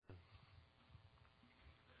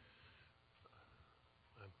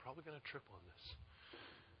Probably going to trip on this.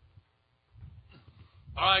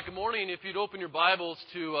 All right, good morning. If you'd open your Bibles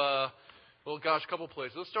to, a couple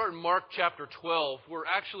places. Let's start in Mark chapter 12. We're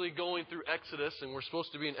actually going through Exodus, and we're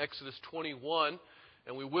supposed to be in Exodus 21,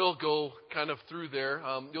 and we will go kind of through there.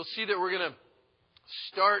 You'll see that we're going to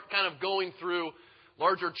start kind of going through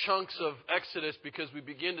larger chunks of Exodus because we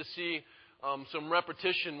begin to see some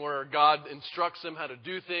repetition where God instructs them how to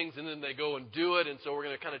do things, and then they go and do it. And so we're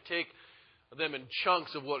going to kind of take them in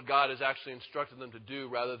chunks of what God has actually instructed them to do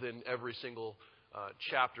rather than every single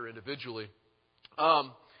chapter individually. The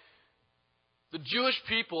Jewish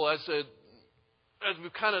people, as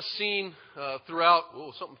we've kind of seen throughout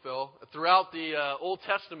the Old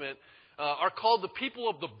Testament, are called the people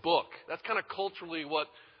of the book. That's kind of culturally what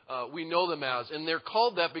we know them as. And they're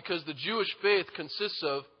called that because the Jewish faith consists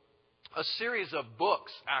of a series of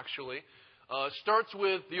books, actually. It starts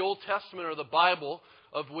with the Old Testament or the Bible,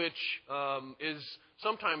 of which is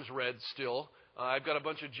sometimes read still. I've got a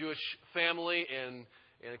bunch of Jewish family and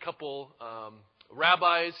a couple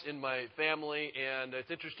rabbis in my family, and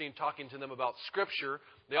it's interesting talking to them about Scripture.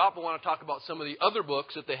 They often want to talk about some of the other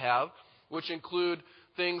books that they have, which include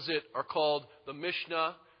things that are called the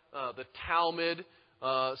Mishnah, the Talmud,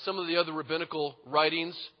 some of the other rabbinical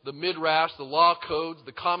writings, the Midrash, the law codes,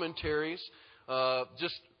 the commentaries,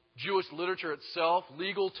 just Jewish literature itself,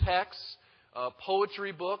 legal texts,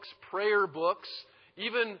 poetry books, prayer books,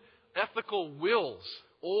 even ethical wills,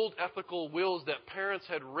 old ethical wills that parents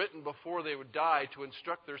had written before they would die to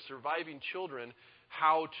instruct their surviving children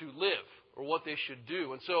how to live or what they should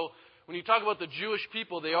do. And so when you talk about the Jewish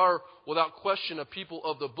people, they are without question a people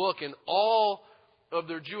of the book, and all of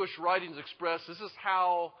their Jewish writings express this is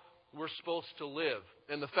how we're supposed to live.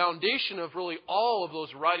 And the foundation of really all of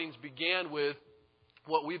those writings began with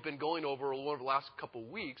what we've been going over the last couple of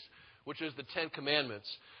weeks, which is the Ten Commandments.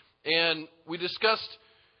 And we discussed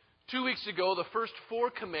 2 weeks ago the first 4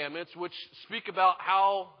 commandments, which speak about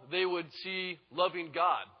how they would see loving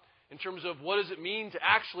God, in terms of what does it mean to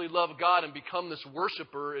actually love God and become this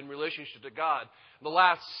worshiper in relationship to God. The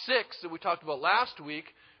last 6 that we talked about last week,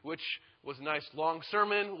 which was a nice long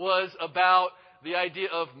sermon, was about the idea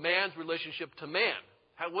of man's relationship to man.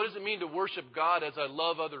 What does it mean to worship God as I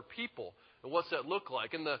love other people? And what's that look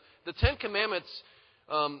like? And the Ten Commandments,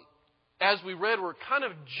 as we read, were kind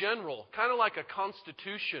of general, kind of like a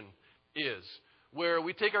constitution is, where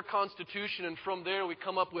we take our constitution and from there we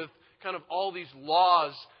come up with kind of all these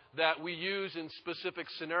laws that we use in specific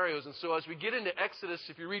scenarios. And so as we get into Exodus,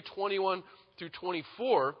 if you read 21 through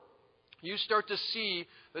 24, you start to see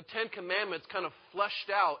the Ten Commandments kind of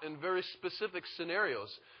fleshed out in very specific scenarios.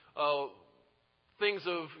 Things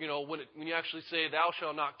of, when you actually say, thou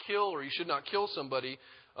shalt not kill, or you should not kill somebody,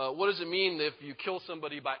 what does it mean if you kill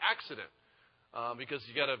somebody by accident? Because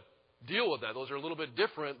you got to deal with that. Those are a little bit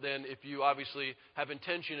different than if you obviously have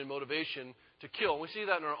intention and motivation to kill. And we see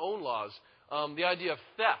that in our own laws. The idea of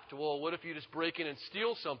theft. Well, what if you just break in and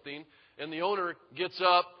steal something, and the owner gets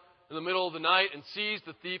up in the middle of the night and sees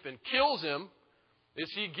the thief and kills him?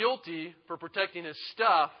 Is he guilty for protecting his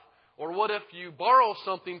stuff? Or what if you borrow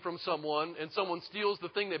something from someone and someone steals the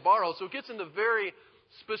thing they borrow? So it gets into very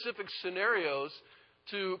specific scenarios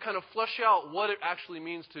to kind of flesh out what it actually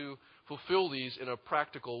means to fulfill these in a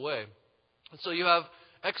practical way. And so you have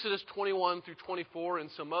Exodus 21 through 24 and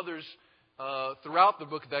some others throughout the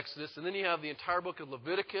book of Exodus. And then you have the entire book of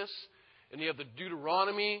Leviticus, and you have the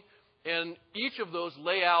Deuteronomy. And each of those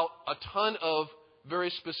lay out a ton of very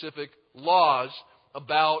specific laws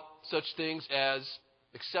about such things as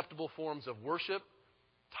acceptable forms of worship,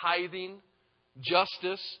 tithing,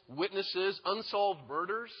 justice, witnesses, unsolved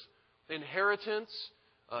murders, inheritance,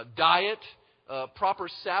 diet, proper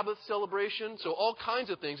Sabbath celebration, so all kinds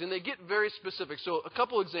of things. And they get very specific. So a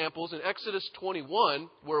couple examples in Exodus 21,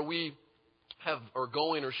 where we are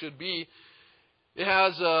going or should be, it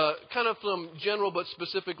has kind of some general but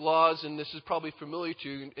specific laws, and this is probably familiar to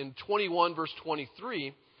you. In 21 verse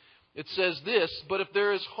 23, it says this, but if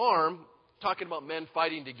there is harm, talking about men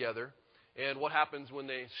fighting together and what happens when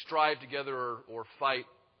they strive together or fight.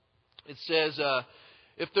 It says,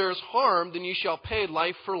 if there is harm, then ye shall pay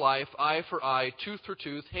life for life, eye for eye, tooth for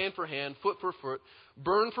tooth, hand for hand, foot for foot,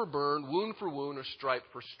 burn for burn, wound for wound, or stripe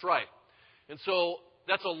for stripe. And so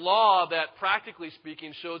that's a law that, practically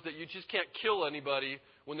speaking, shows that you just can't kill anybody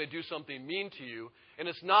when they do something mean to you. And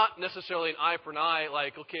it's not necessarily an eye for an eye,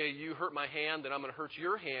 like, okay, you hurt my hand, then I'm going to hurt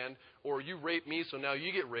your hand, or you raped me, so now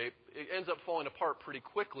you get raped. It ends up falling apart pretty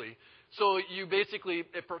quickly. So you basically,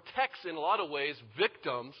 it protects in a lot of ways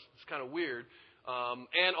victims, it's kind of weird,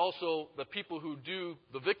 and also the people who do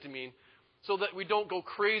the victiming so that we don't go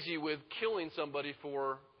crazy with killing somebody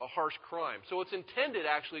for a harsh crime. So it's intended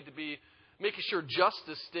actually to be making sure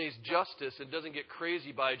justice stays justice and doesn't get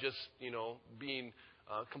crazy by just, being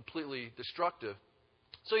completely destructive.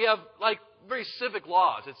 So you have like very civic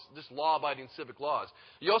laws. It's just law-abiding civic laws.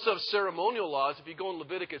 You also have ceremonial laws. If you go in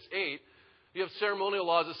Leviticus 8, you have ceremonial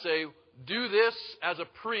laws that say, do this as a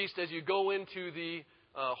priest as you go into the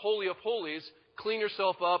Holy of Holies, clean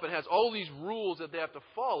yourself up, and has all these rules that they have to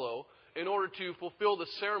follow in order to fulfill the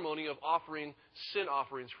ceremony of offering sin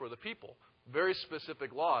offerings for the people. Very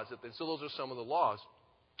specific laws. So those are some of the laws.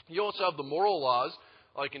 You also have the moral laws,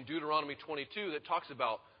 like in Deuteronomy 22, that talks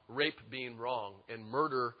about rape being wrong and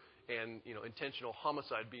murder and intentional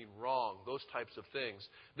homicide being wrong, those types of things.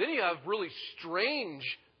 Then you have really strange,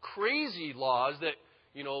 crazy laws that,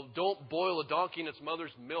 don't boil a donkey in its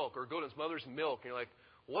mother's milk or go to its mother's milk. And you're like,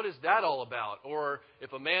 what is that all about? Or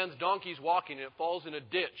if a man's donkey's walking and it falls in a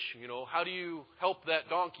ditch, how do you help that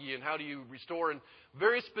donkey and how do you restore? And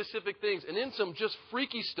very specific things. And then some just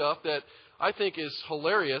freaky stuff that I think is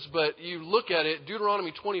hilarious. But you look at it,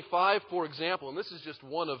 Deuteronomy 25, for example, and this is just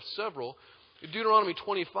one of several. In Deuteronomy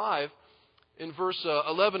 25, in verse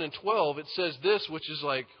 11 and 12, it says this, which is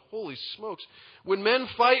like, holy smokes. When men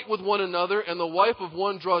fight with one another and the wife of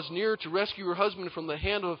one draws near to rescue her husband from the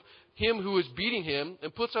hand of him who is beating him,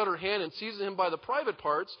 and puts out her hand and seizes him by the private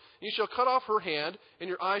parts, you shall cut off her hand, and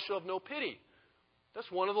your eyes shall have no pity. That's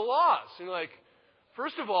one of the laws. And you're like,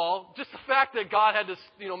 first of all, just the fact that God had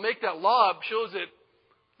to, make that law shows that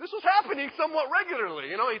this was happening somewhat regularly.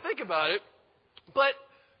 You think about it. But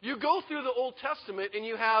you go through the Old Testament, and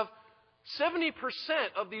you have 70%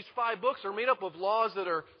 of these 5 books are made up of laws that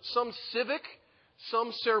are some civic,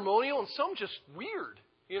 some ceremonial, and some just weird.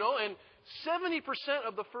 And 70%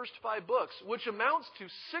 of the first 5 books, which amounts to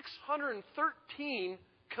 613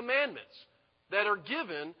 commandments that are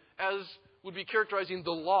given as would be characterizing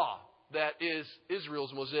the law that is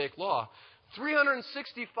Israel's Mosaic law.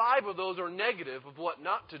 365 of those are negative of what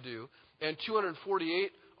not to do, and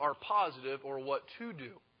 248 are positive or what to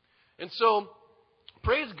do. And so,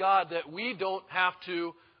 praise God that we don't have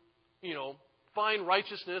to, find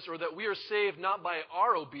righteousness, or that we are saved not by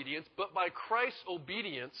our obedience, but by Christ's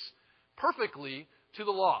obedience perfectly to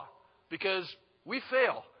the law, because we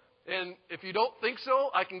fail. And if you don't think so,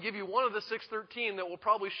 I can give you one of the 613 that will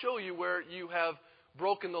probably show you where you have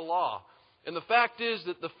broken the law. And the fact is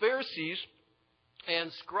that the Pharisees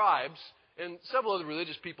and scribes and several other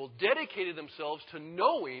religious people dedicated themselves to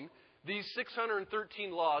knowing these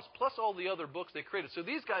 613 laws, plus all the other books they created. So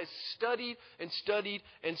these guys studied and studied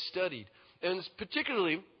and studied. And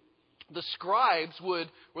particularly, the scribes were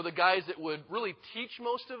the guys that would really teach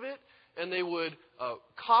most of it, and they would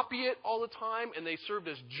copy it all the time, and they served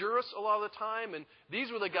as jurists a lot of the time. And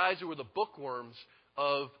these were the guys who were the bookworms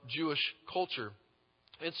of Jewish culture.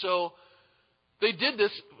 And so they did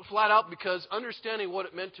this flat out because understanding what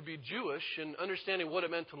it meant to be Jewish and understanding what it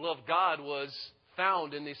meant to love God was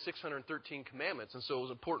found in these 613 commandments. And so it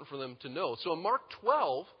was important for them to know. So in Mark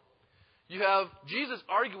 12, you have Jesus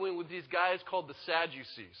arguing with these guys called the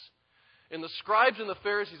Sadducees. And the scribes and the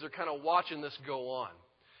Pharisees are kind of watching this go on.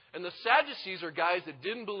 And the Sadducees are guys that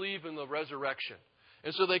didn't believe in the resurrection.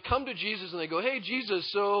 And so they come to Jesus and they go, hey, Jesus,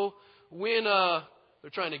 so when... they're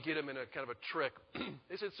trying to get him in a kind of a trick.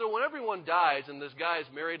 They said, so when everyone dies, and this guy's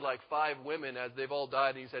married like 5 women as they've all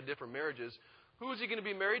died and he's had different marriages, who is he going to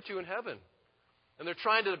be married to in heaven? And they're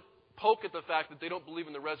trying to poke at the fact that they don't believe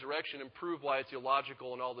in the resurrection and prove why it's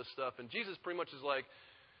illogical and all this stuff. And Jesus pretty much is like,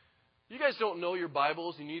 you guys don't know your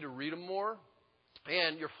Bibles. You need to read them more.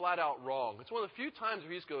 And you're flat out wrong. It's one of the few times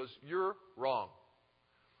where he just goes, you're wrong.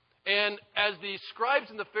 And as the scribes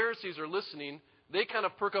and the Pharisees are listening, they kind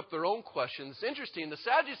of perk up their own questions. It's interesting. The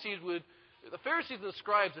Pharisees and the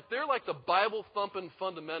scribes, if they're like the Bible-thumping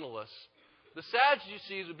fundamentalists, the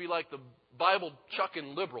Sadducees would be like the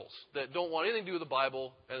Bible-chucking liberals that don't want anything to do with the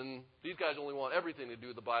Bible, and these guys only want everything to do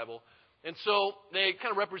with the Bible. And so they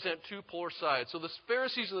kind of represent 2 polar sides. So the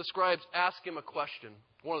Pharisees and the scribes ask him a question,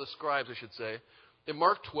 one of the scribes, I should say, in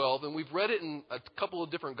Mark 12, and we've read it in a couple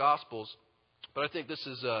of different Gospels, but I think this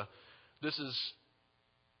is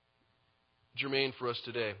germane for us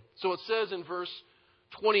today. So it says in verse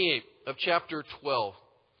 28 of chapter 12,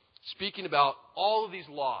 speaking about all of these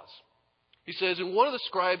laws, he says, and one of the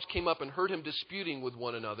scribes came up and heard him disputing with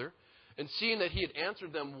one another, and seeing that he had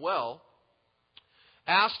answered them well,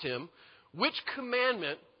 asked him, which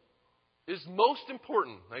commandment is most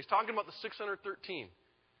important? Now he's talking about the 613.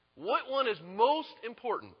 What one is most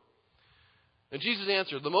important? And Jesus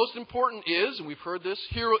answered, the most important is, and we've heard this,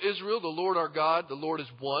 hear, O Israel, the Lord our God, the Lord is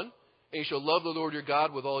one. And you shall love the Lord your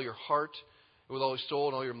God with all your heart, with all your soul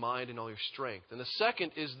and all your mind and all your strength. And the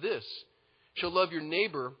second is this, you shall love your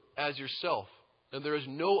neighbor as yourself. And there is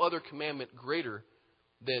no other commandment greater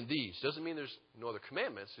than these. Doesn't mean there's no other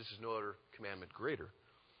commandments. This is no other commandment greater.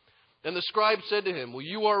 And the scribe said to him, well,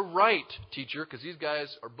 you are right, teacher, because these guys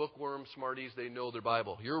are bookworm smarties. They know their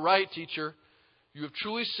Bible. You're right, teacher. You have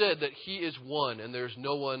truly said that he is one, and there is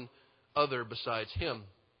no one other besides him.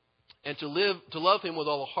 And to love him with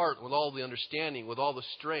all the heart, with all the understanding, with all the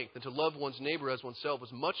strength, and to love one's neighbor as oneself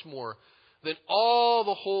is much more than all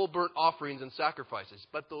the whole burnt offerings and sacrifices.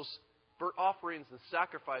 But those burnt offerings and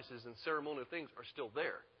sacrifices and ceremonial things are still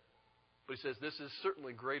there. But he says this is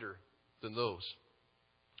certainly greater than those.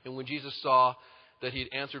 And when Jesus saw that he had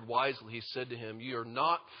answered wisely, he said to him, you are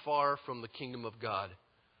not far from the kingdom of God.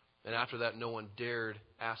 And after that, no one dared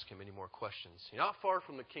ask him any more questions. You're not far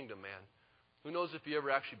from the kingdom, man. Who knows if he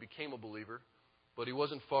ever actually became a believer, but he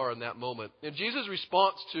wasn't far in that moment. And Jesus'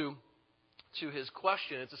 response to his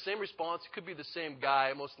question, it's the same response. It could be the same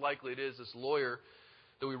guy. Most likely it is this lawyer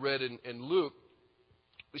that we read in Luke.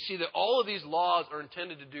 We see that all of these laws are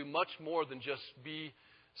intended to do much more than just be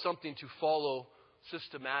something to follow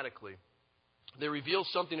systematically. They reveal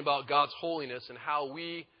something about God's holiness and how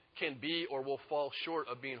we can be or will fall short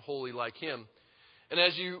of being holy like Him. And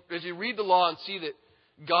as you read the law and see that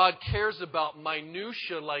God cares about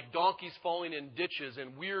minutia like donkeys falling in ditches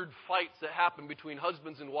and weird fights that happen between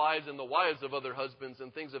husbands and wives and the wives of other husbands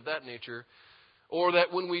and things of that nature, or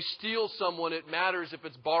that when we steal someone it matters if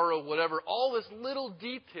it's borrowed, whatever, all this little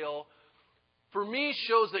detail for me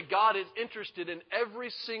shows that God is interested in every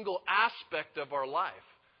single aspect of our life,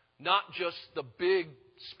 not just the big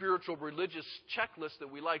spiritual religious checklist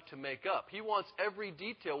that we like to make up. He wants every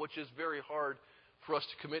detail, which is very hard for us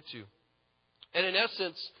to commit to. And in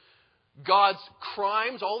essence, God's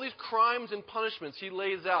crimes, all these crimes and punishments He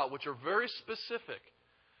lays out, which are very specific,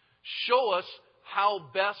 show us how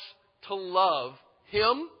best to love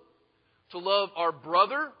Him, to love our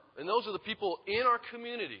brother, and those are the people in our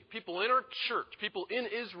community, people in our church, people in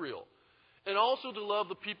Israel, and also to love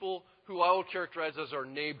the people who I will characterize as our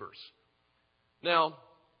neighbors. Now,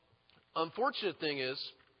 unfortunate thing is,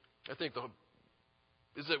 I think,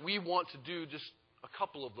 is that we want to do just a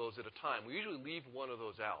couple of those at a time. We usually leave one of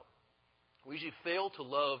those out. We usually fail to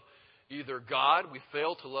love either God, we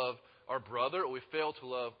fail to love our brother, or we fail to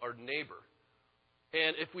love our neighbor.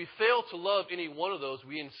 And if we fail to love any one of those,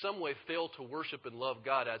 we in some way fail to worship and love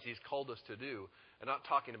God as He's called us to do. And not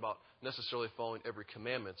talking about necessarily following every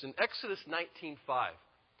commandment. In Exodus 19:5,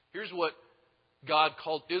 here's what God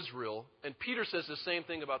called Israel. And Peter says the same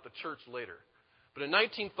thing about the church later. But in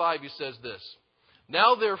 19:5 he says this,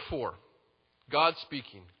 now therefore, God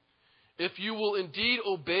speaking, if you will indeed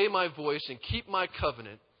obey my voice and keep my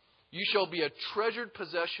covenant, you shall be a treasured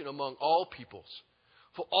possession among all peoples.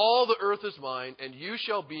 For all the earth is mine, and you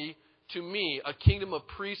shall be to me a kingdom of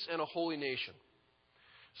priests and a holy nation.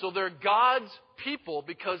 So they're God's people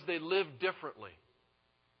because they live differently.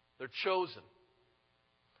 They're chosen.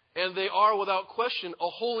 And they are, without question, a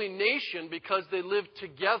holy nation because they live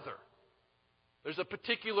together. There's a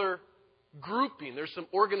particular grouping. There's some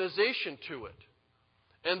organization to it.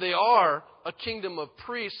 And they are a kingdom of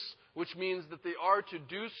priests, which means that they are to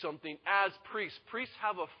do something as priests. Priests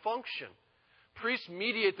have a function. Priests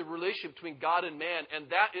mediate the relationship between God and man, and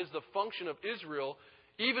that is the function of Israel,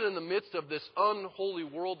 even in the midst of this unholy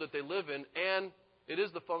world that they live in, and it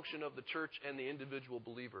is the function of the church and the individual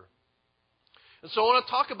believer. And so I want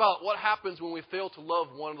to talk about what happens when we fail to love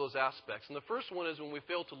one of those aspects. And the first one is when we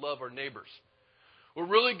fail to love our neighbors. We're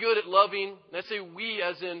really good at loving, and I say we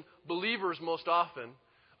as in believers most often,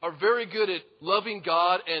 are very good at loving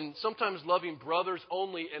God and sometimes loving brothers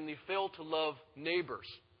only, and they fail to love neighbors.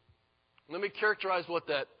 Let me characterize what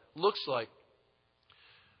that looks like.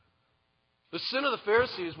 The sin of the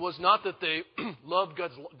Pharisees was not that they loved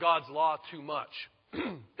God's law too much.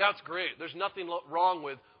 That's great. There's nothing wrong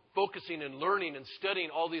with focusing and learning and studying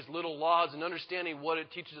all these little laws and understanding what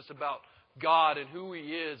it teaches us about God and who He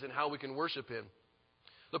is and how we can worship Him.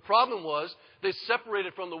 The problem was they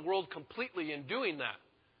separated from the world completely in doing that.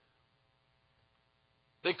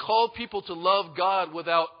 They called people to love God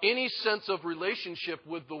without any sense of relationship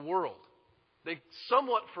with the world. They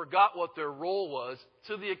somewhat forgot what their role was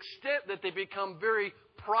to the extent that they become very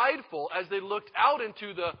prideful as they looked out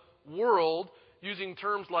into the world using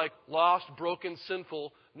terms like lost, broken,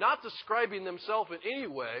 sinful, not describing themselves in any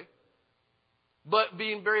way, but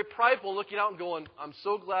being very prideful and looking out and going, I'm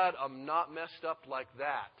so glad I'm not messed up like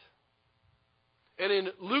that. And in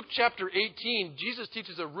Luke chapter 18, Jesus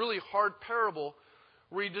teaches a really hard parable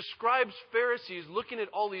where He describes Pharisees looking at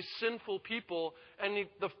all these sinful people, and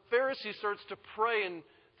the Pharisee starts to pray and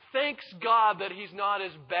thanks God that he's not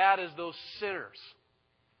as bad as those sinners,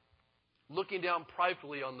 looking down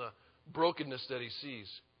pridefully on the brokenness that he sees.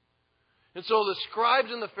 And so the scribes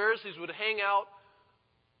and the Pharisees would hang out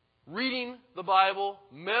reading the Bible,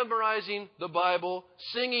 memorizing the Bible,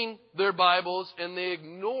 singing their Bibles, and they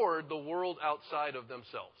ignored the world outside of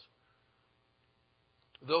themselves.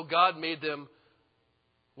 Though God made them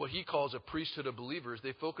what he calls a priesthood of believers,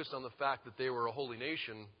 they focused on the fact that they were a holy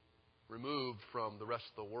nation removed from the rest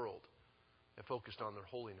of the world and focused on their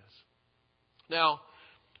holiness. Now,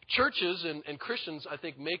 churches and Christians, I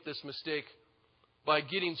think, make this mistake by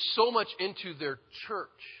getting so much into their church,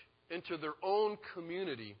 into their own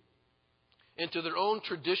community, into their own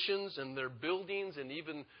traditions and their buildings and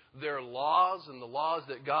even their laws and the laws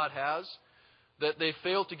that God has, that they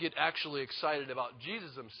fail to get actually excited about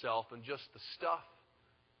Jesus himself and just the stuff.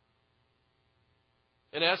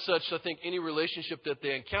 And as such, I think any relationship that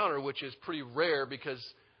they encounter, which is pretty rare because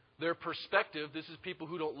their perspective, this is people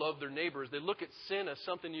who don't love their neighbors. They look at sin as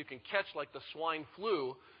something you can catch like the swine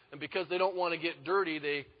flu. And because they don't want to get dirty,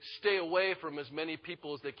 they stay away from as many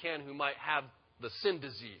people as they can who might have the sin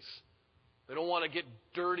disease. They don't want to get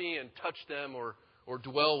dirty and touch them or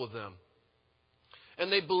dwell with them.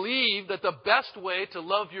 And they believe that the best way to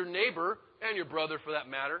love your neighbor, and your brother for that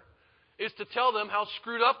matter, is to tell them how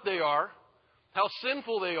screwed up they are, how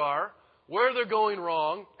sinful they are, where they're going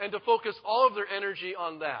wrong, and to focus all of their energy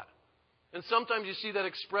on that. And sometimes you see that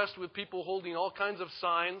expressed with people holding all kinds of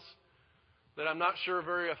signs that I'm not sure are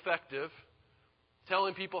very effective,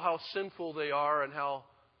 telling people how sinful they are and how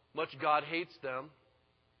much God hates them.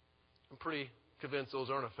 I'm pretty convinced those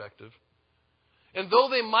aren't effective. And though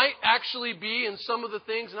they might actually be in some of the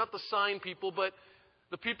things, not the sign people, but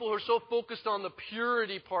the people who are so focused on the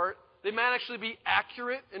purity part, they might actually be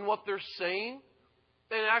accurate in what they're saying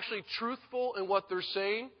and actually truthful in what they're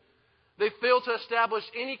saying. They fail to establish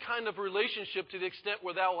any kind of relationship to the extent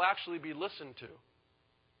where that will actually be listened to.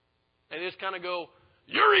 And they just kind of go,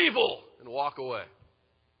 "You're evil," and walk away.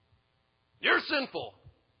 "You're sinful.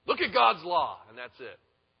 Look at God's law," and that's it.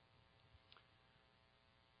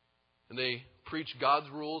 And they preach God's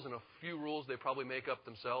rules and a few rules they probably make up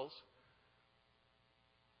themselves.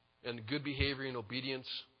 And good behavior and obedience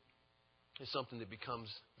is something that becomes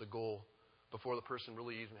the goal before the person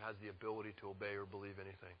really even has the ability to obey or believe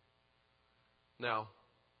anything. Now,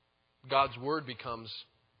 God's Word becomes,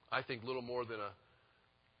 I think, little more than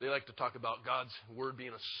they like to talk about God's Word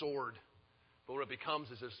being a sword. But what it becomes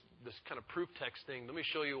is this kind of proof text thing. Let me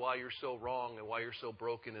show you why you're so wrong and why you're so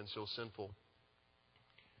broken and so sinful.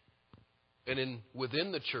 And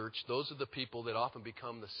within the church, those are the people that often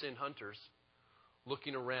become the sin hunters,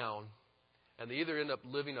 looking around, and they either end up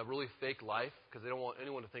living a really fake life because they don't want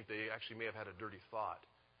anyone to think they actually may have had a dirty thought,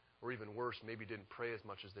 or even worse, maybe didn't pray as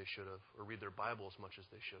much as they should have, or read their Bible as much as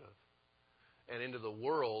they should have. And into the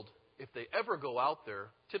world, if they ever go out there,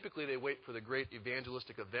 typically they wait for the great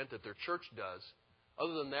evangelistic event that their church does.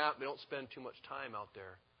 Other than that, they don't spend too much time out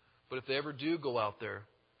there. But if they ever do go out there,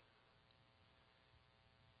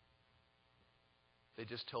 they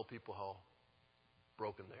just tell people how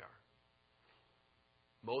broken they are.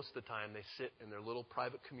 Most of the time, they sit in their little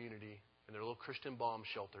private community, in their little Christian bomb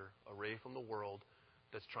shelter, away from the world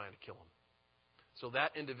that's trying to kill them. So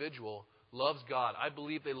that individual loves God. I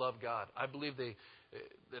believe they love God. I believe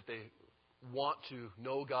that they want to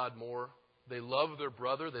know God more. They love their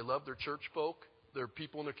brother. They love their church folk, their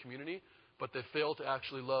people in their community, but they fail to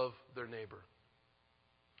actually love their neighbor.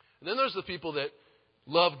 And then there's the people that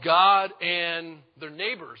love God and their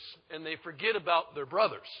neighbors, and they forget about their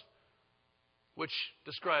brothers, which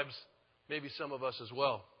describes maybe some of us as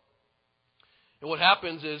well. And what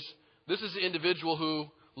happens is, this is the individual who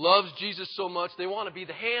loves Jesus so much, they want to be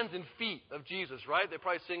the hands and feet of Jesus, right? They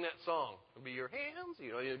probably sing that song. It'll be your hands,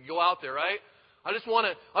 you go out there, right? I just want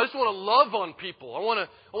to love on people. I want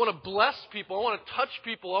to bless people. I want to touch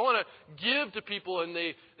people. I want to give to people, and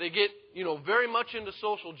they get, very much into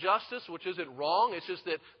social justice, which isn't wrong. It's just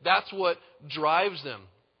that that's what drives them.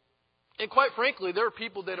 And quite frankly, there are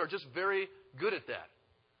people that are just very good at that.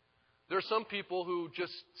 There are some people who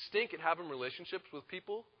just stink at having relationships with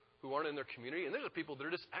people who aren't in their community, and there's people that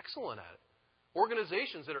are just excellent at it.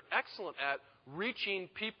 Organizations that are excellent at reaching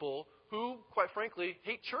people who, quite frankly,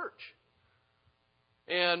 hate church.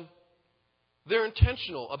 And they're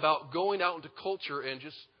intentional about going out into culture and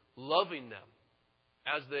just loving them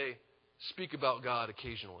as they speak about God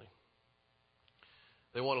occasionally.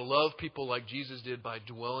 They want to love people like Jesus did by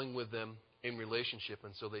dwelling with them in relationship.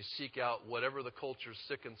 And so they seek out whatever the culture's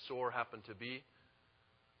sick and sore happen to be.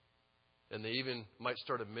 And they even might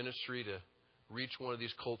start a ministry to reach one of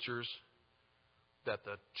these cultures. that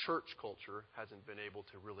the church culture hasn't been able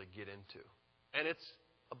to really get into. And it's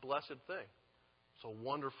a blessed thing. It's a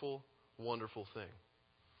wonderful, wonderful thing.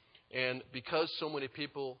 And because so many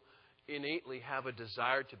people innately have a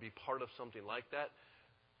desire to be part of something like that,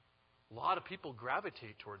 a lot of people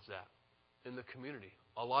gravitate towards that in the community.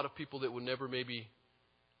 A lot of people that would never maybe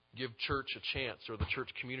give church a chance or the church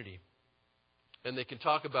community. And they can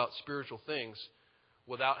talk about spiritual things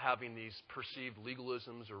without having these perceived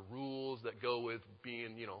legalisms or rules that go with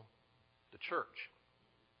being, the church.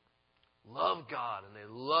 Love God and they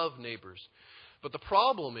love neighbors. But the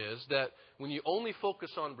problem is that when you only focus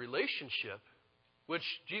on relationship, which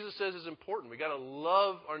Jesus says is important, we got to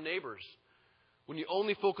love our neighbors. When you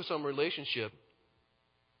only focus on relationship,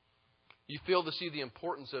 you fail to see the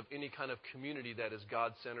importance of any kind of community that is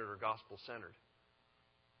God-centered or gospel-centered.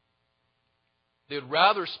 They'd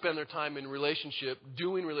rather spend their time in relationship,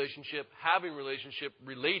 doing relationship, having relationship,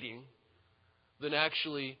 relating, than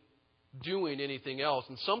actually doing anything else.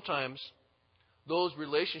 And sometimes those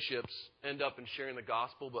relationships end up in sharing the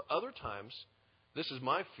gospel, but other times, this is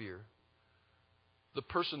my fear, the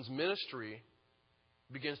person's ministry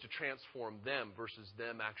begins to transform them versus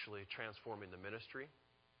them actually transforming the ministry.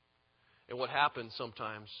 And what happens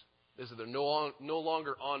sometimes is that they're no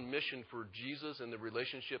longer on mission for Jesus and the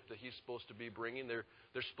relationship that He's supposed to be bringing. They're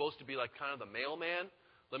supposed to be like kind of the mailman.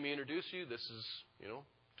 Let me introduce you. This is,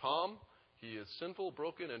 Tom. He is sinful,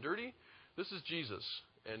 broken, and dirty. This is Jesus.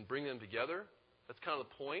 And bring them together. That's kind of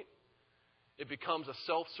the point. It becomes a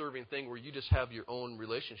self-serving thing where you just have your own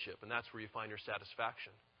relationship, and that's where you find your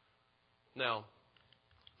satisfaction. Now,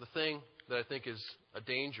 the thing that I think is a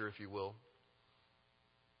danger, if you will,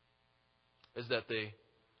 is that they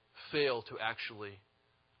fail to actually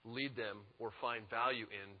lead them or find value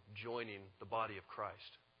in joining the body of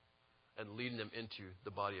Christ and leading them into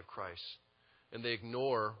the body of Christ. And they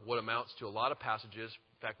ignore what amounts to a lot of passages,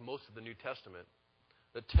 in fact, most of the New Testament,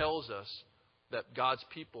 that tells us that God's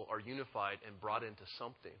people are unified and brought into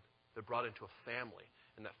something. They're brought into a family,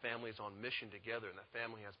 and that family is on mission together, and that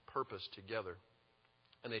family has purpose together.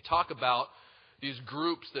 And they talk about these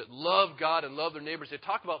groups that love God and love their neighbors. They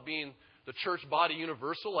talk about being the church body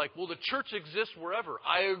universal, like, well, the church exists wherever.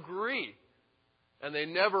 I agree. And they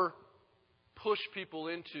never push people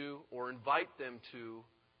into or invite them to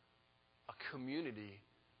a community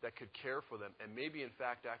that could care for them and maybe, in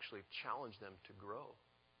fact, actually challenge them to grow.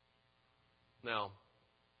 Now,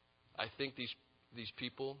 I think these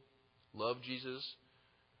people love Jesus.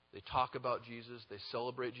 They talk about Jesus. They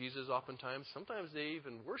celebrate Jesus oftentimes. Sometimes they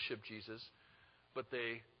even worship Jesus, but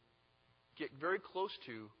they get very close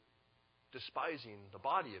to despising the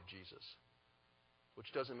body of Jesus, which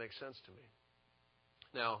doesn't make sense to me.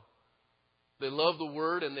 Now, they love the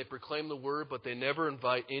Word and they proclaim the Word, but they never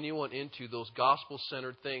invite anyone into those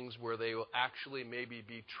gospel-centered things where they will actually maybe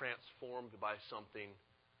be transformed by something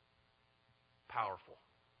powerful.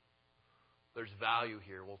 There's value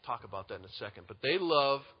here. We'll talk about that in a second. But they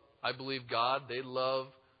love, I believe, God. They love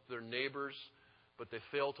their neighbors, but they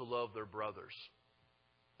fail to love their brothers.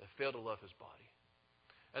 They fail to love His body.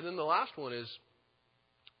 And then the last one is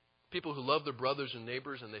people who love their brothers and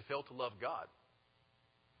neighbors and they fail to love God.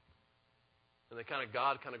 And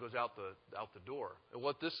God goes out the door. And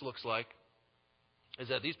what this looks like is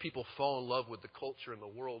that these people fall in love with the culture and the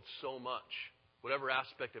world so much, whatever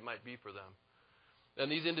aspect it might be for them. And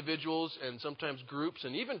these individuals and sometimes groups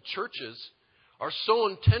and even churches are so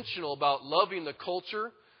intentional about loving the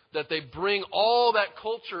culture that they bring all that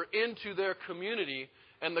culture into their community,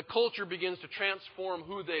 and the culture begins to transform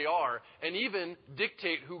who they are and even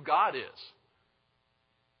dictate who God is.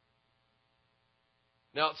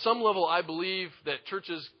 Now, at some level, I believe that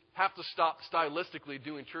churches have to stop stylistically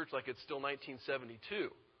doing church like it's still 1972.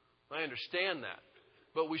 I understand that.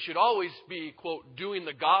 But we should always be, quote, doing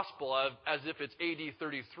the gospel as if it's AD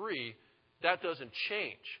 33. That doesn't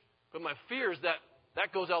change. But my fear is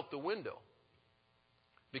that goes out the window.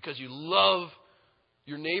 Because you love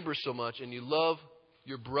your neighbors so much and you love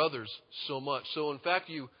your brothers so much. So, in fact,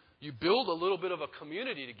 you build a little bit of a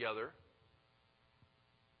community together.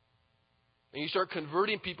 And you start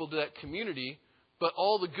converting people to that community. But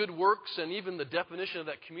all the good works and even the definition of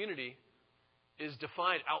that community is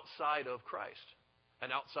defined outside of Christ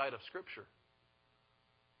and outside of Scripture.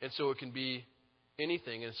 And so it can be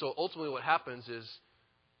anything. And so ultimately what happens is,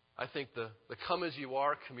 I think the come as you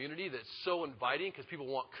are community that's so inviting because people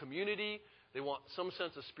want community. They want some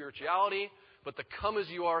sense of spirituality. But the come as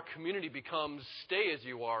you are community becomes stay as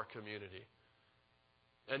you are community.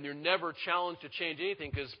 And you're never challenged to change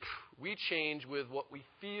anything because we change with what we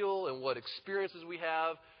feel and what experiences we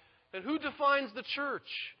have. And who defines the church?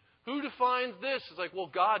 Who defines this? It's like, well,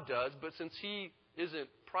 God does. But since He isn't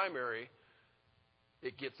primary,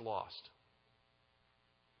 it gets lost.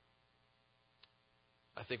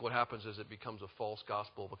 I think what happens is it becomes a false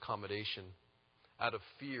gospel of accommodation out of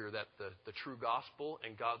fear that the true gospel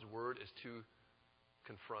and God's word is too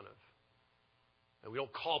confrontive. And we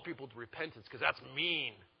don't call people to repentance because that's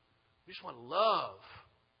mean. We just want love.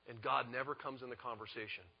 And God never comes in the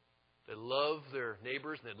conversation. They love their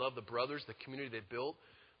neighbors and they love the brothers, the community they built,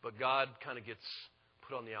 but God kind of gets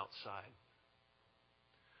put on the outside.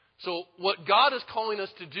 So what God is calling us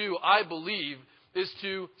to do, I believe, is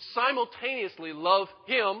to simultaneously love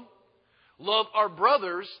Him, love our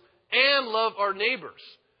brothers, and love our neighbors.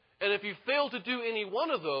 And if you fail to do any one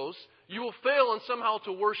of those, you will fail in somehow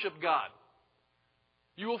to worship God.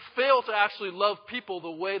 You will fail to actually love people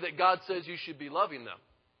the way that God says you should be loving them.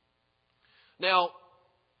 Now,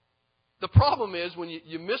 the problem is when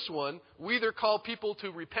you miss one, we either call people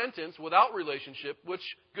to repentance without relationship, which,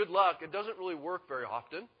 good luck, it doesn't really work very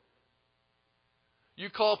often. You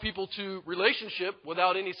call people to relationship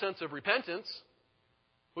without any sense of repentance,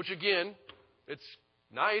 which again, it's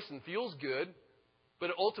nice and feels good,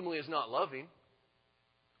 but it ultimately is not loving.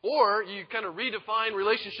 Or you kind of redefine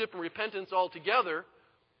relationship and repentance altogether,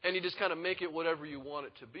 and you just kind of make it whatever you want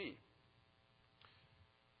it to be.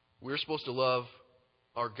 We're supposed to love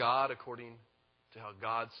our God according to how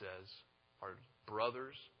God says, our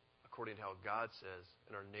brothers according to how God says,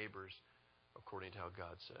 and our neighbors according to how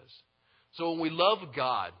God says. So when we love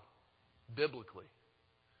God biblically,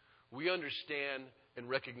 we understand and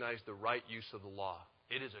recognize the right use of the law.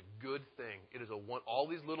 It is a good thing. It is all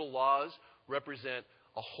these little laws represent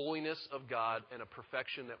a holiness of God and a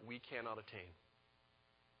perfection that we cannot attain.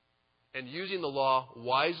 And using the law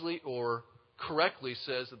wisely or correctly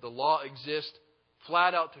says that the law exists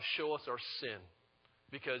flat out to show us our sin,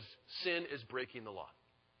 because sin is breaking the law.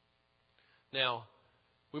 Now,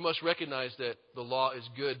 we must recognize that the law is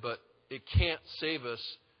good, but it can't save us,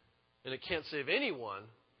 and it can't save anyone,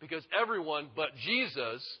 because everyone but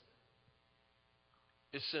Jesus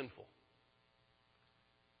is sinful.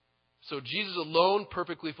 So Jesus alone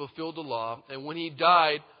perfectly fulfilled the law, and when He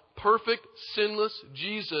died, perfect, sinless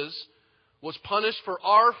Jesus was punished for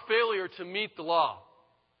our failure to meet the law.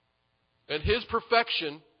 And His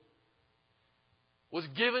perfection was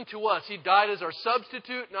given to us. He died as our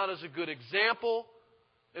substitute, not as a good example.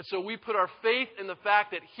 And so we put our faith in the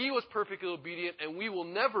fact that He was perfectly obedient and we will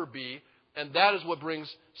never be, and that is what brings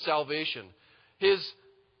salvation. His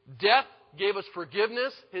death gave us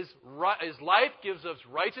forgiveness. His life gives us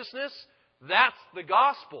righteousness. That's the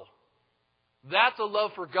gospel. That's a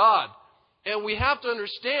love for God. And we have to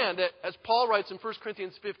understand that, as Paul writes in 1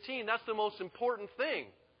 Corinthians 15, that's the most important thing,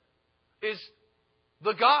 is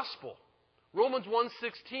the gospel. Romans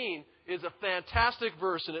 1:16 is a fantastic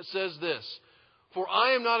verse, and it says this: "For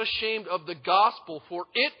I am not ashamed of the gospel, for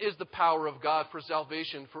it is the power of God for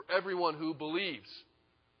salvation for everyone who believes."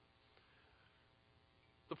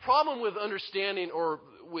 The problem with understanding or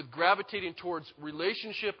with gravitating towards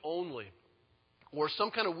relationship only, or some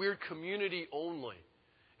kind of weird community only,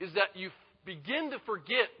 is that you begin to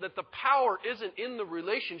forget that the power isn't in the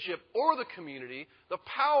relationship or the community. The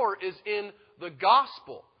power is in the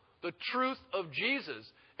gospel, the truth of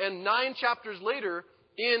Jesus. And 9 chapters later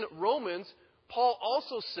in Romans, Paul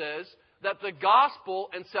also says that the gospel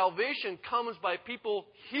and salvation comes by people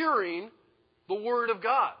hearing the Word of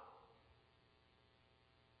God.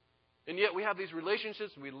 And yet we have these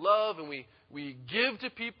relationships, we love, and we give to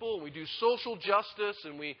people, and we do social justice,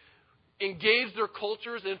 and we engage their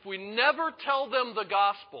cultures. And if we never tell them the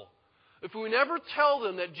gospel, if we never tell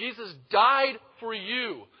them that Jesus died for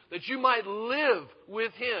you, that you might live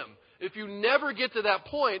with Him, if you never get to that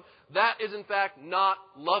point, that is in fact not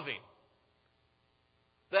loving.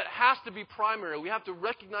 That has to be primary. We have to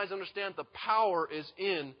recognize and understand the power is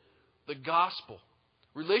in the gospel.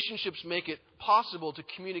 Relationships make it possible to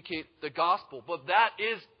communicate the gospel. But that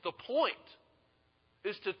is the point,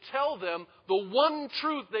 is to tell them the one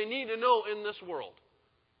truth they need to know in this world.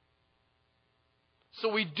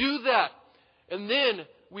 So we do that. And then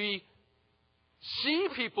we see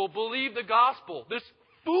people believe the gospel. This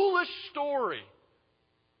foolish story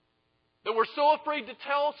that we're so afraid to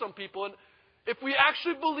tell some people. And if we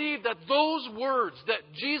actually believe that those words, that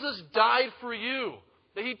Jesus died for you,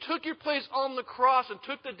 that He took your place on the cross and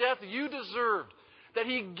took the death you deserved, that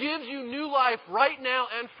He gives you new life right now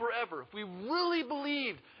and forever, if we really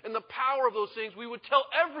believed in the power of those things, we would tell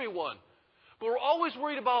everyone. But we're always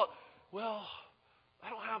worried about, well, I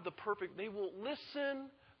don't have the perfect, they won't listen,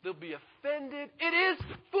 they'll be offended. It is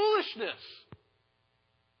foolishness.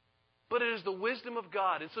 But it is the wisdom of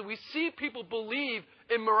God. And so we see people believe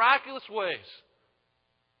in miraculous ways.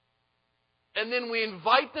 And then we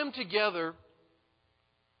invite them together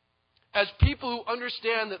as people who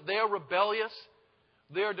understand that they are rebellious,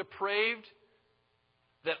 they are depraved,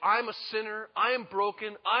 that I'm a sinner, I am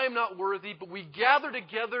broken, I am not worthy, but we gather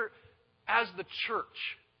together as the church,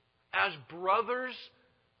 as brothers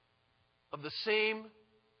of the same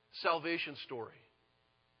salvation story.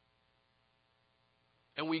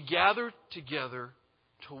 And we gather together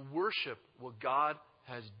to worship what God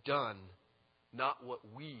has done, not what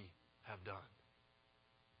we have done.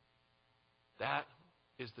 That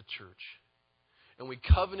is the church. And we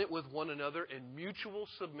covenant with one another in mutual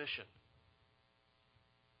submission.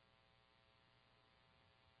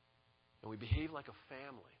 And we behave like a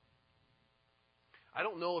family. I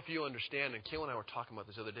don't know if you understand, and Kayla and I were talking about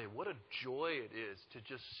this the other day, what a joy it is to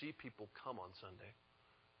just see people come on Sunday.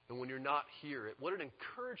 And when you're not here, what an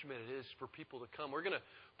encouragement it is for people to come. We're going to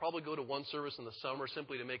probably go to one service in the summer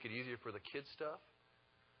simply to make it easier for the kids stuff.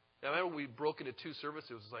 Now, I remember we broke into 2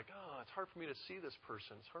 services. It was like, it's hard for me to see this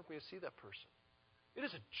person. It's hard for me to see that person. It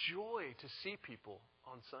is a joy to see people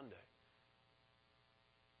on Sunday.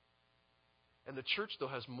 And the church, though,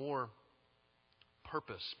 has more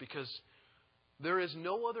purpose because there is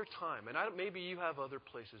no other time, and maybe you have other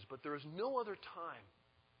places, but there is no other time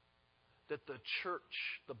that the church,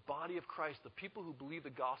 the body of Christ, the people who believe the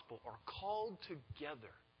gospel are called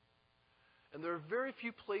together. And there are very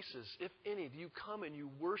few places, if any, do you come and you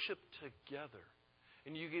worship together.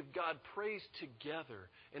 And you give God praise together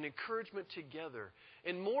and encouragement together.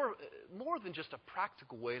 In more than just a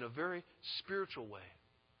practical way, in a very spiritual way.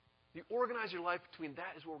 You organize your life between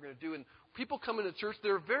that is what we're going to do. And people come into church,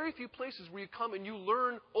 there are very few places where you come and you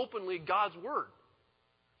learn openly God's Word.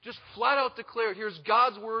 Just flat out declare, here's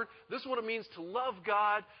God's Word. This is what it means to love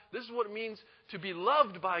God. This is what it means to be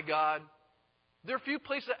loved by God. There are few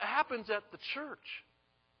places that happens at the church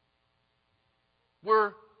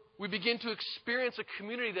where we begin to experience a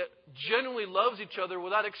community that genuinely loves each other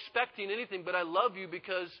without expecting anything, but I love you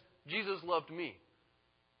because Jesus loved me.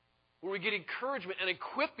 Where we get encouragement and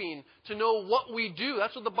equipping to know what we do.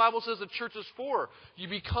 That's what the Bible says the church is for. You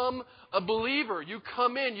become a believer. You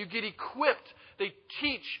come in. You get equipped. They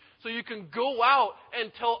teach so you can go out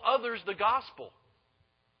and tell others the gospel.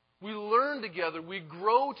 We learn together. We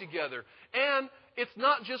grow together. And it's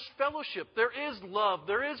not just fellowship. There is love.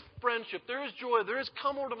 There is friendship. There is joy. There is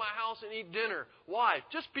come over to my house and eat dinner. Why?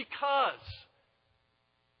 Just because.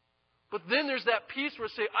 But then there's that piece where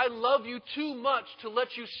say, I love you too much to let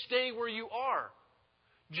you stay where you are.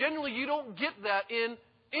 Generally, you don't get that in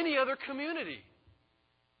any other community.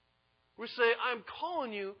 We say, I'm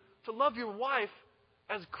calling you to love your wife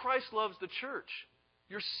as Christ loves the church.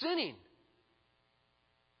 You're sinning.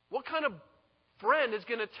 What kind of friend is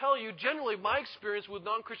going to tell you, generally my experience with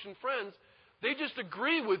non-Christian friends, they just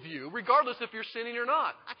agree with you regardless if you're sinning or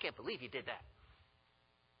not. I can't believe you did that.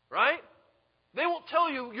 Right? They won't tell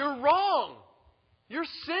you, you're wrong. You're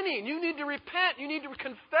sinning. You need to repent. You need to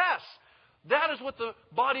confess. That is what the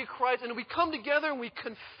body of Christ, and we come together and we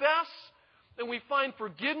confess and we find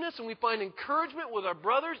forgiveness and we find encouragement with our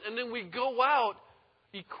brothers, and then we go out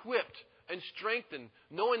equipped and strengthened,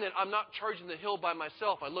 knowing that I'm not charging the hill by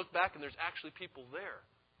myself. I look back and there's actually people there.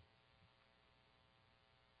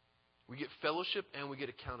 We get fellowship and we get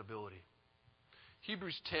accountability.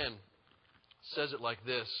 Hebrews 10 says it like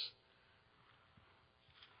this.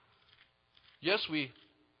 Yes, we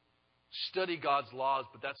study God's laws,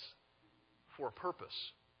 but that's for a purpose.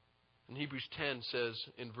 And Hebrews 10 says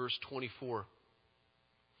in verse 24,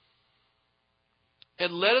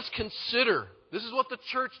 and let us consider, this is what the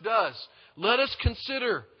church does, let us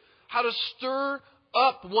consider how to stir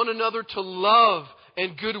up one another to love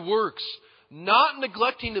and good works, not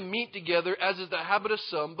neglecting to meet together as is the habit of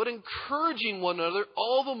some, but encouraging one another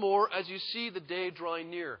all the more as you see the day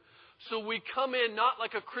drawing near. So we come in not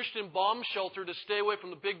like a Christian bomb shelter to stay away from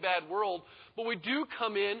the big bad world, but we do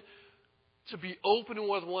come in to be open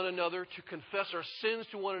with one another, to confess our sins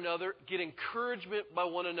to one another, get encouragement by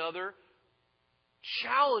one another,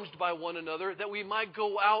 challenged by one another, that we might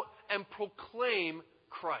go out and proclaim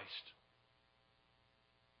Christ.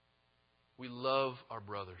 We love our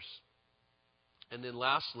brothers. And then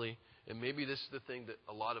lastly, and maybe this is the thing that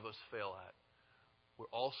a lot of us fail at, we're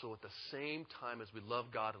also at the same time as we love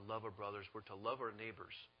God and love our brothers, we're to love our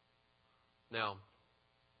neighbors. Now,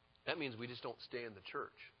 that means we just don't stay in the church.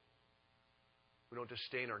 We don't just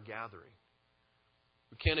stay in our gathering.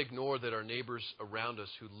 We can't ignore that our neighbors around us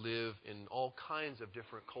who live in all kinds of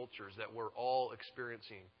different cultures that we're all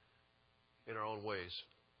experiencing in our own ways.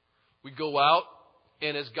 We go out,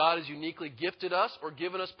 and as God has uniquely gifted us or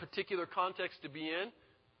given us particular context to be in,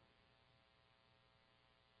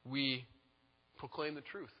 we proclaim the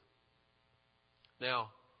truth. Now,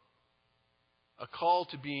 a call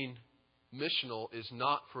to being missional is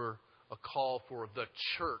not for a call for the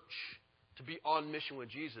church to be on mission with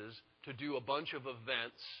Jesus, to do a bunch of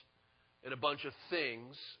events and a bunch of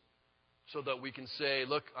things so that we can say,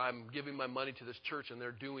 look, I'm giving my money to this church and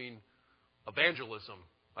they're doing evangelism.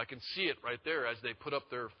 I can see it right there as they put up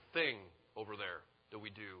their thing over there that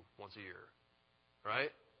we do once a year.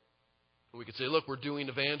 Right? And we could say, look, we're doing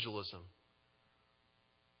evangelism.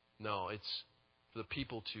 No, it's for the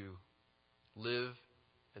people to live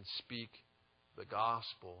and speak the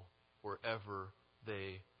gospel wherever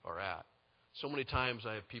they are at. So many times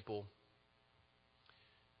I have people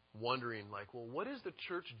wondering, like, well, what is the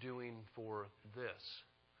church doing for this?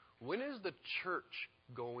 When is the church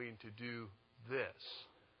going to do this?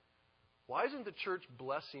 Why isn't the church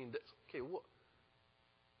blessing this? Okay, well,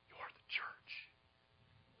 you're the church.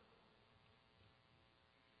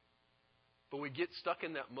 But we get stuck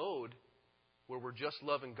in that mode where we're just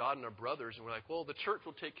loving God and our brothers, and we're like, well, the church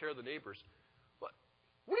will take care of the neighbors.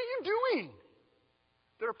 What are you doing?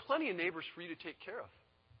 There are plenty of neighbors for you to take care of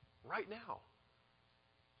right now.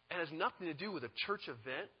 It has nothing to do with a church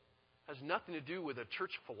event, has nothing to do with a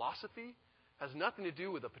church philosophy, has nothing to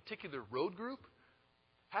do with a particular road group.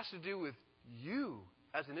 It has to do with you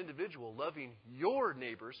as an individual loving your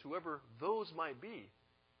neighbors, whoever those might be.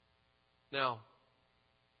 Now,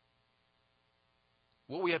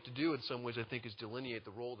 what we have to do in some ways, I think, is delineate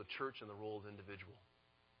the role of the church and the role of the individual.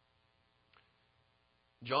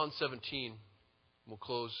 John 17, we'll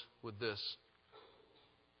close with this,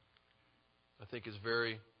 I think is a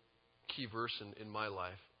very key verse in my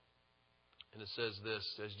life. And it says this,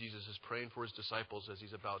 as Jesus is praying for his disciples as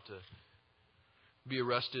he's about to be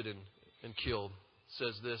arrested and killed. It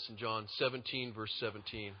says this in John 17, verse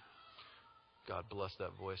 17. God bless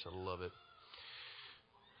that voice. I love it.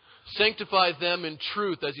 Sanctify them in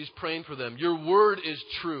truth as he's praying for them. Your word is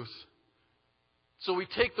truth. So we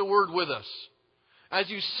take the word with us. As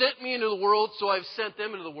you sent me into the world, so I've sent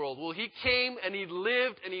them into the world. Well, he came and he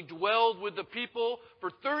lived and he dwelled with the people. For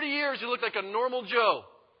 30 years, he looked like a normal Joe.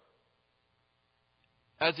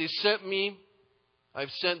 As he sent me,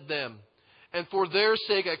 I've sent them. And for their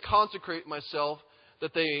sake, I consecrate myself,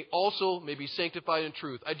 that they also may be sanctified in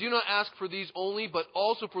truth. I do not ask for these only, but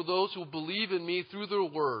also for those who believe in me through their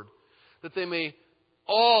word, that they may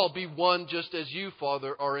all be one, just as you,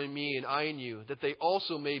 Father, are in me and I in you, that they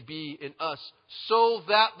also may be in us, so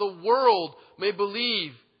that the world may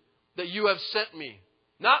believe that you have sent me.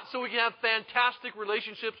 Not so we can have fantastic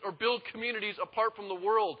relationships or build communities apart from the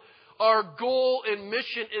world. Our goal and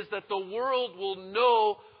mission is that the world will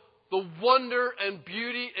know the wonder and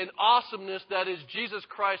beauty and awesomeness that is Jesus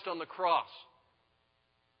Christ on the cross.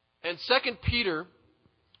 And 1 Peter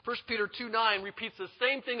 2:9 repeats the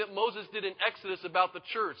same thing that Moses did in Exodus about the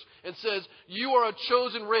church and says, you are a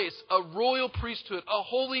chosen race, a royal priesthood, a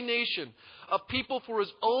holy nation, a people for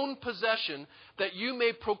his own possession, that you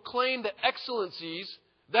may proclaim the excellencies,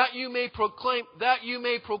 the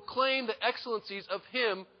excellencies of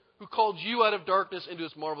him who called you out of darkness into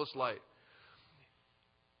his marvelous light.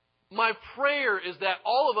 My prayer is that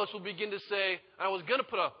all of us will begin to say, I was going to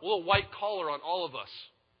put a little white collar on all of us.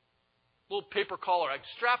 Little paper collar. I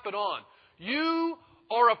strap it on. You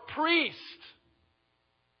are a priest.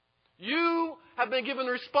 You have been given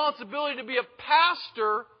the responsibility to be a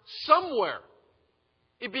pastor somewhere.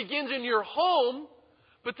 It begins in your home,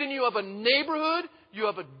 but then you have a neighborhood, you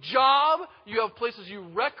have a job, you have places you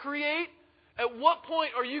recreate. At what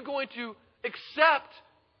point are you going to accept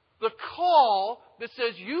the call that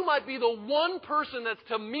says you might be the one person that's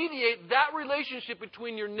to mediate that relationship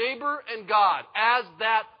between your neighbor and God as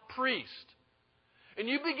that priest? And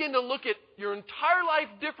you begin to look at your entire life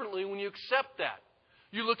differently when you accept that.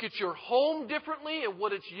 You look at your home differently and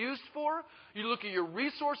what it's used for. You look at your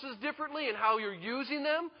resources differently and how you're using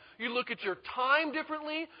them. You look at your time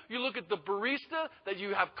differently. You look at the barista that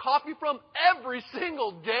you have coffee from every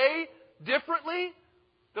single day differently.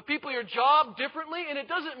 The people at your job differently. And it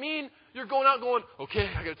doesn't mean you're going out going, okay,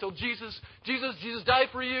 I got to tell Jesus died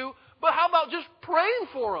for you. But how about just praying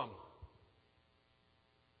for him?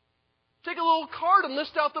 Take a little card and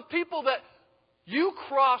list out the people that you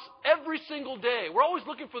cross every single day. We're always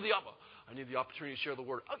looking for I need the opportunity to share the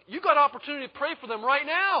word. You got opportunity to pray for them right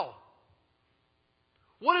now.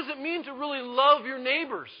 What does it mean to really love your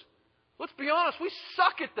neighbors? Let's be honest, we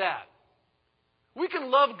suck at that. We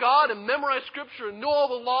can love God and memorize Scripture and know all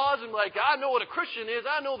the laws and I know what a Christian is.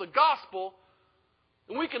 I know the gospel.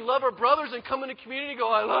 And we can love our brothers and come into community and go,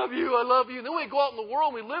 I love you, I love you. And then we go out in the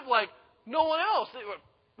world and we live like no one else.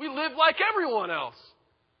 We live like everyone else.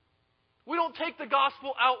 We don't take the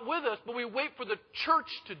gospel out with us, but we wait for the church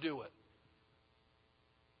to do it.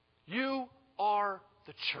 You are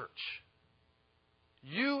the church.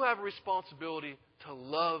 You have a responsibility to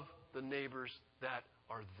love the neighbors that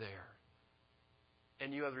are there.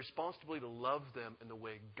 And you have the responsibility to love them in the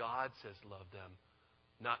way God says love them,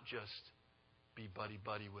 not just be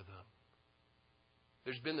buddy-buddy with them.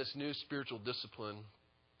 There's been this new spiritual discipline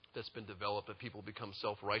that's been developed that people become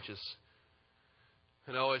self-righteous.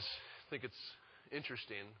 And I always think it's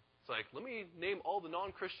interesting. It's like, let me name all the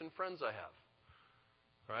non-Christian friends I have.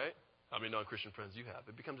 Right? How many non-Christian friends you have?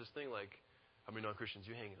 It becomes this thing like, how many non-Christians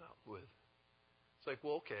you hanging out with? It's like,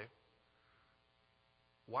 well, okay.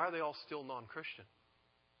 Why are they all still non-Christian?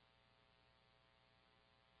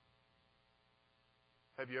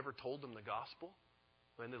 Have you ever told them the gospel?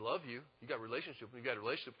 When they love you, you got a relationship. You got a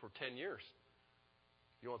relationship for 10 years.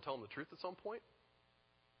 You want to tell them the truth at some point?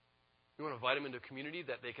 You want to invite them into a community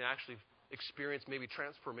that they can actually experience maybe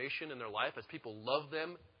transformation in their life as people love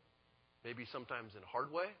them, maybe sometimes in a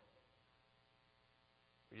hard way?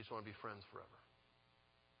 We just want to be friends forever.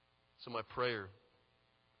 So my prayer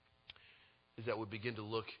is that we begin to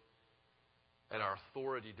look at our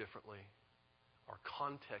authority differently, our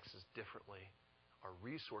contexts differently, our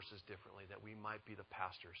resources differently, that we might be the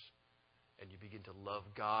pastors. And you begin to love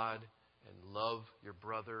God and love your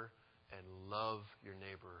brother and love your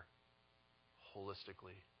neighbor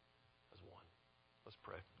holistically as one. Let's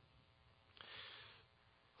pray.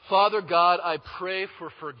 Father God, I pray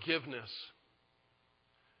for forgiveness.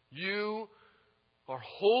 You are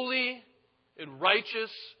holy and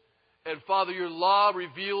righteous, and Father, your law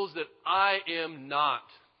reveals that I am not.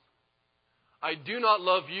 I do not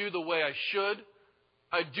love you the way I should.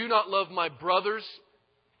 I do not love my brothers,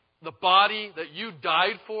 the body that you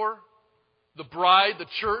died for, the bride, the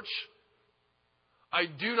church. I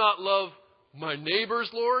do not love my neighbors,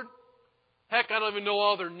 Lord. Heck, I don't even know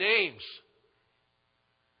all their names.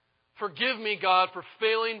 Forgive me, God, for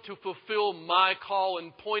failing to fulfill my call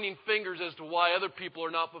and pointing fingers as to why other people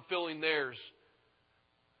are not fulfilling theirs.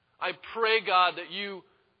 I pray, God, that you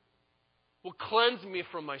will cleanse me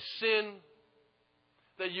from my sin,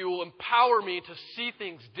 that you will empower me to see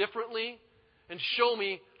things differently and show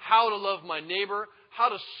me how to love my neighbor, how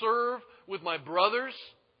to serve with my brothers,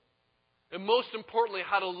 and most importantly,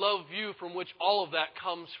 how to love you, from which all of that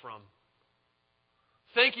comes from.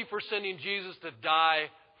 Thank you for sending Jesus to die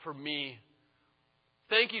for me.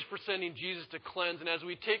 Thank you for sending Jesus to cleanse. And as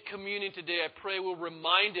we take communion today, I pray we're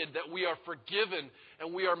reminded that we are forgiven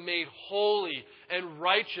and we are made holy and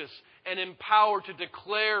righteous and empowered to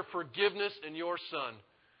declare forgiveness in your Son.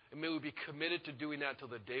 And may we be committed to doing that till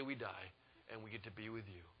the day we die and we get to be with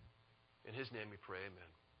you. In His name we pray,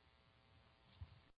 amen.